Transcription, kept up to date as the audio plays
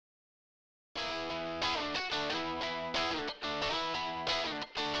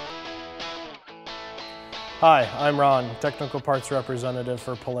Hi, I'm Ron, Technical Parts Representative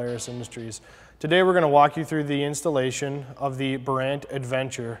for Polaris Industries. Today we're going to walk you through the installation of the Barant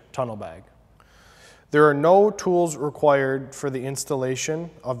Adventure tunnel bag. There are no tools required for the installation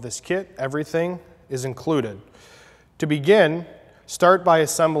of this kit. Everything is included. To begin, start by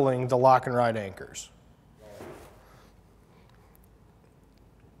assembling the lock and ride anchors.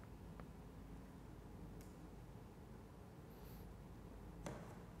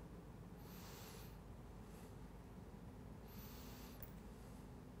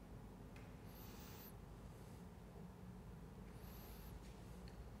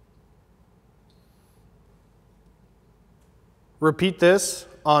 Repeat this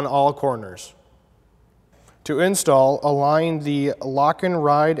on all corners. To install, align the lock and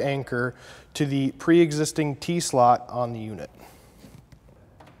ride anchor to the pre-existing T-slot on the unit.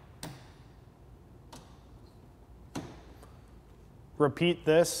 Repeat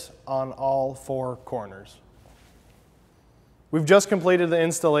this on all four corners. We've just completed the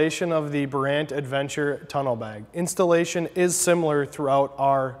installation of the Barant Adventure tunnel bag. Installation is similar throughout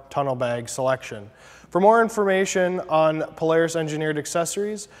our tunnel bag selection. For more information on Polaris engineered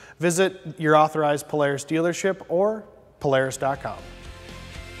accessories, visit your authorized Polaris dealership or Polaris.com.